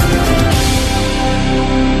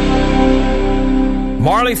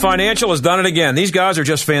 Marley Financial has done it again. These guys are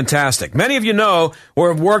just fantastic. Many of you know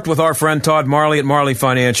or have worked with our friend Todd Marley at Marley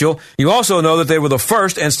Financial. You also know that they were the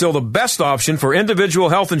first and still the best option for individual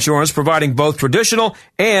health insurance, providing both traditional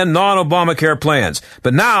and non-Obamacare plans.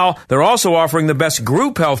 But now they're also offering the best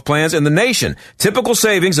group health plans in the nation. Typical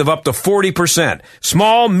savings of up to 40%.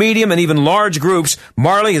 Small, medium, and even large groups,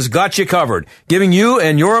 Marley has got you covered, giving you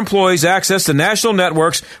and your employees access to national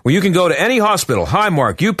networks where you can go to any hospital,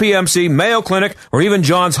 Highmark, UPMC, Mayo Clinic, or even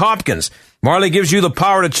Johns Hopkins. Marley gives you the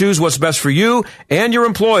power to choose what's best for you and your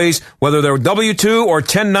employees, whether they're W-2 or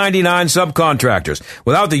 1099 subcontractors,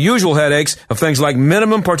 without the usual headaches of things like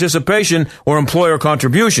minimum participation or employer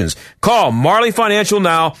contributions. Call Marley Financial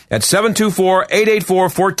now at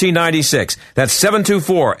 724-884-1496. That's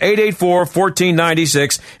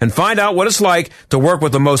 724-884-1496, and find out what it's like to work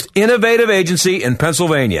with the most innovative agency in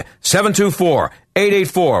Pennsylvania.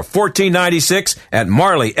 724-884-1496 at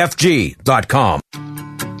marleyfg.com.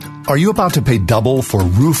 Are you about to pay double for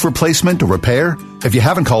roof replacement or repair? If you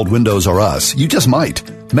haven't called Windows R Us, you just might.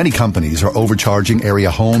 Many companies are overcharging area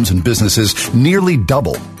homes and businesses nearly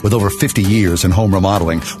double. With over 50 years in home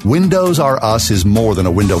remodeling, Windows R Us is more than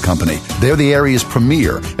a window company. They're the area's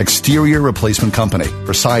premier exterior replacement company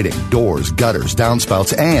for siding, doors, gutters,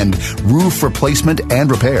 downspouts, and roof replacement and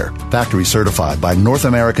repair. Factory certified by North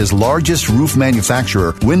America's largest roof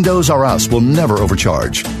manufacturer, Windows R Us will never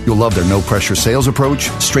overcharge. You'll love their no-pressure sales approach,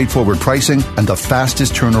 straightforward pricing, and the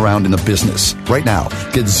fastest turnaround in the business. Right now,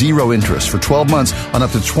 get zero interest for 12 months on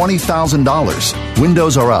up to $20,000.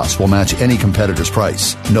 Windows R Us will match any competitor's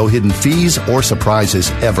price. No hidden fees or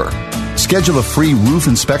surprises ever. Schedule a free roof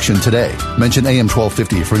inspection today. Mention AM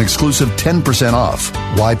 1250 for an exclusive 10% off.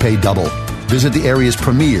 Why pay double? Visit the area's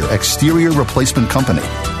premier exterior replacement company.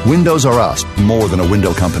 Windows R Us, more than a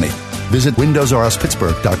window company. Visit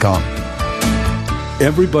WindowsRUsPittsburgh.com.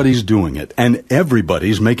 Everybody's doing it, and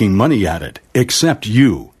everybody's making money at it, except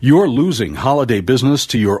you. You're losing holiday business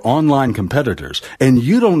to your online competitors, and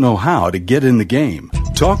you don't know how to get in the game.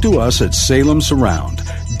 Talk to us at Salem Surround,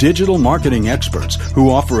 digital marketing experts who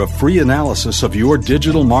offer a free analysis of your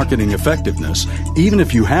digital marketing effectiveness, even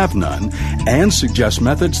if you have none, and suggest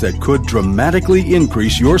methods that could dramatically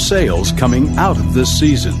increase your sales coming out of this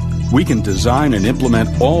season. We can design and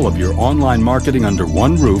implement all of your online marketing under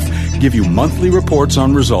one roof, give you monthly reports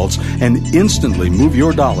on results, and instantly move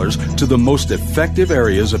your dollars to the most effective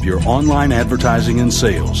areas of your online advertising and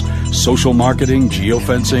sales. Social marketing,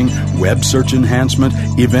 geofencing, web search enhancement,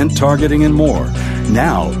 event targeting, and more.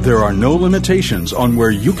 Now, there are no limitations on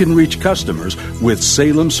where you can reach customers with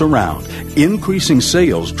Salem Surround, increasing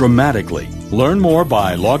sales dramatically. Learn more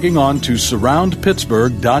by logging on to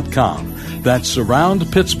surroundpittsburgh.com. That's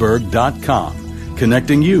surroundpittsburgh.com,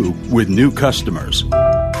 connecting you with new customers.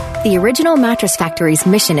 The Original Mattress Factory's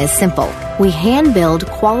mission is simple. We hand-build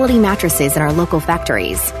quality mattresses in our local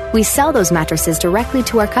factories. We sell those mattresses directly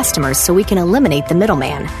to our customers so we can eliminate the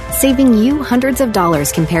middleman, saving you hundreds of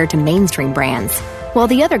dollars compared to mainstream brands. While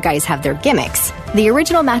the other guys have their gimmicks, the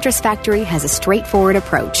Original Mattress Factory has a straightforward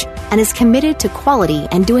approach and is committed to quality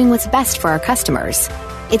and doing what's best for our customers.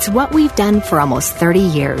 It's what we've done for almost 30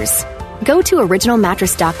 years. Go to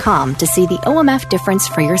originalmattress.com to see the OMF difference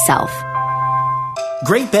for yourself.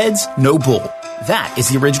 Great beds, no bull. That is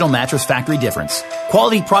the Original Mattress Factory difference.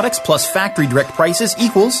 Quality products plus factory direct prices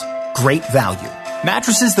equals great value.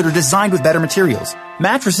 Mattresses that are designed with better materials.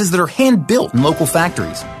 Mattresses that are hand-built in local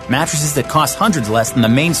factories. Mattresses that cost hundreds less than the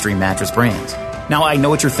mainstream mattress brands. Now, I know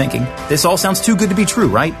what you're thinking. This all sounds too good to be true,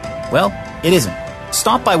 right? Well, it isn't.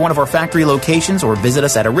 Stop by one of our factory locations or visit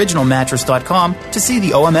us at originalmattress.com to see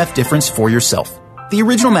the OMF difference for yourself. The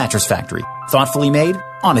Original Mattress Factory. Thoughtfully made,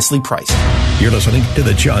 honestly priced. You're listening to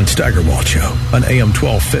The John Steigerwald Show on AM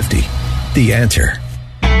 1250. The Answer.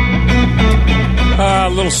 A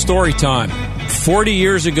little story time. 40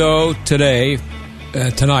 years ago today,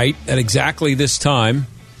 tonight, at exactly this time,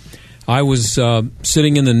 I was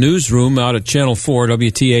sitting in the newsroom out at Channel 4,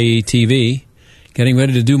 WTAE TV, getting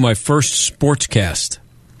ready to do my first sportscast,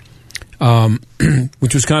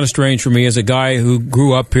 which was kind of strange for me as a guy who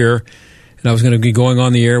grew up here, and I was going to be going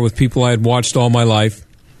on the air with people I had watched all my life.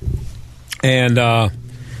 And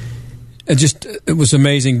it was an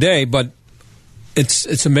amazing day, but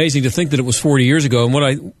it's amazing to think that it was 40 years ago.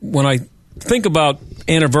 And when I think about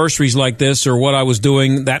anniversaries like this or what I was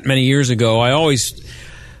doing that many years ago,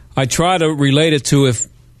 I try to relate it to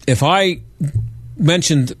if I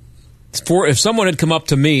mentioned if someone had come up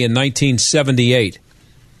to me in 1978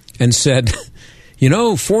 and said,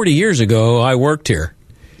 40 years ago I worked here,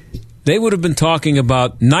 they would have been talking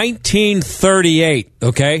about 1938.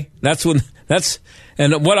 Okay,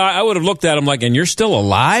 and what I would have looked at them like, and you're still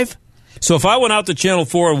alive? So if I went out to Channel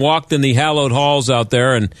 4 and walked in the hallowed halls out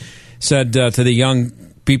there and said to the young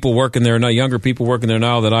people working there, younger people working there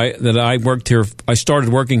now, that I worked here, I started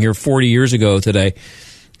working here 40 years ago today,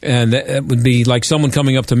 and it would be like someone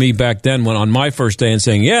coming up to me back then on my first day and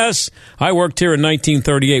saying, yes, I worked here in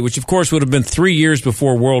 1938, which of course would have been 3 years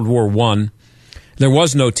before World War I. There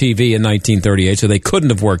was no TV in 1938, so they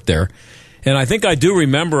couldn't have worked there. And I think I do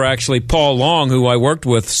remember, actually, Paul Long, who I worked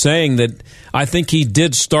with, saying that I think he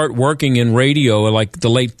did start working in radio in like the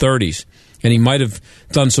late 30s. And he might have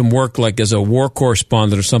done some work like as a war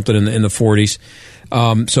correspondent or something in the 40s.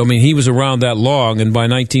 So, I mean, he was around that long. And by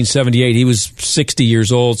 1978, he was 60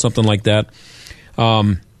 years old, something like that.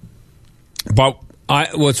 But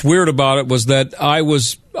what's weird about it was that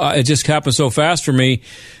it just happened so fast for me.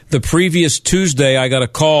 The previous Tuesday, I got a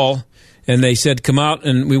call. And they said, come out,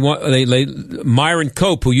 and Myron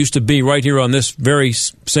Cope, who used to be right here on this very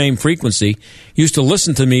same frequency, used to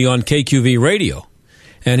listen to me on KQV radio.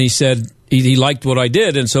 And he said he liked what I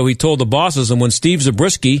did, and so he told the bosses. And when Steve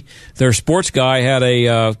Zabriskie, their sports guy, had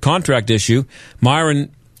a contract issue,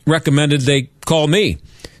 Myron recommended they call me.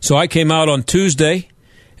 So I came out on Tuesday,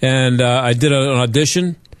 and I did an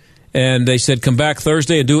audition. And they said, come back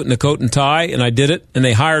Thursday and do it in the coat and tie. And I did it, and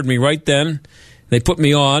they hired me right then. They put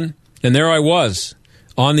me on. And there I was,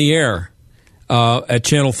 on the air at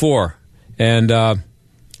Channel 4, and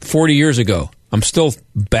 40 years ago. I'm still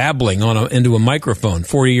babbling into a microphone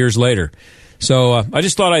 40 years later. So I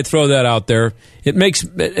just thought I'd throw that out there. It makes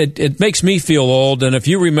me feel old, and if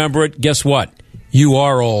you remember it, guess what? You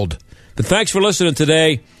are old. But thanks for listening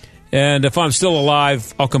today, and if I'm still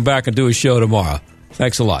alive, I'll come back and do a show tomorrow.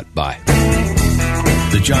 Thanks a lot. Bye.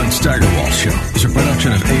 The John Steigerwald Show is a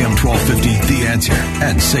production of AM 1250 The Answer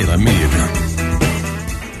and Salem Media Group.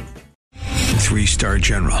 3-star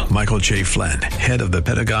General Michael J. Flynn, head of the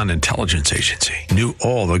Pentagon Intelligence Agency, knew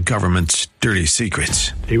all the government's dirty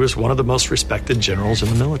secrets. He was one of the most respected generals in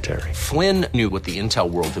the military. Flynn knew what the intel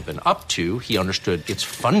world had been up to. He understood its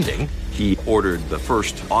funding. He ordered the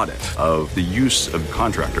first audit of the use of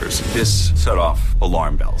contractors. This set off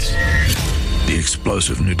alarm bells. The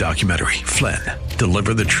explosive new documentary, Flynn,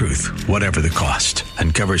 Deliver the Truth, Whatever the Cost,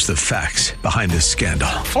 uncovers the facts behind this scandal.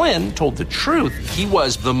 Flynn told the truth. He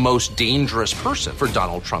was the most dangerous person for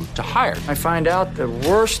Donald Trump to hire. I find out the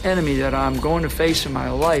worst enemy that I'm going to face in my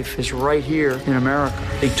life is right here in America.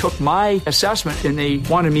 They took my assessment and they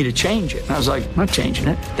wanted me to change it. And I was like, I'm not changing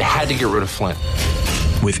it. They had to get rid of Flynn.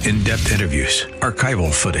 With in-depth interviews,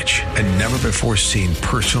 archival footage, and never-before-seen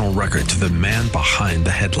personal records of the man behind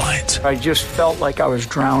the headlines. I just felt like I was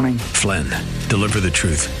drowning. Flynn, Deliver the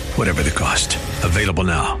Truth, Whatever the Cost. Available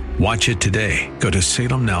now. Watch it today. Go to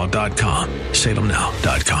salemnow.com.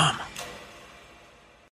 salemnow.com.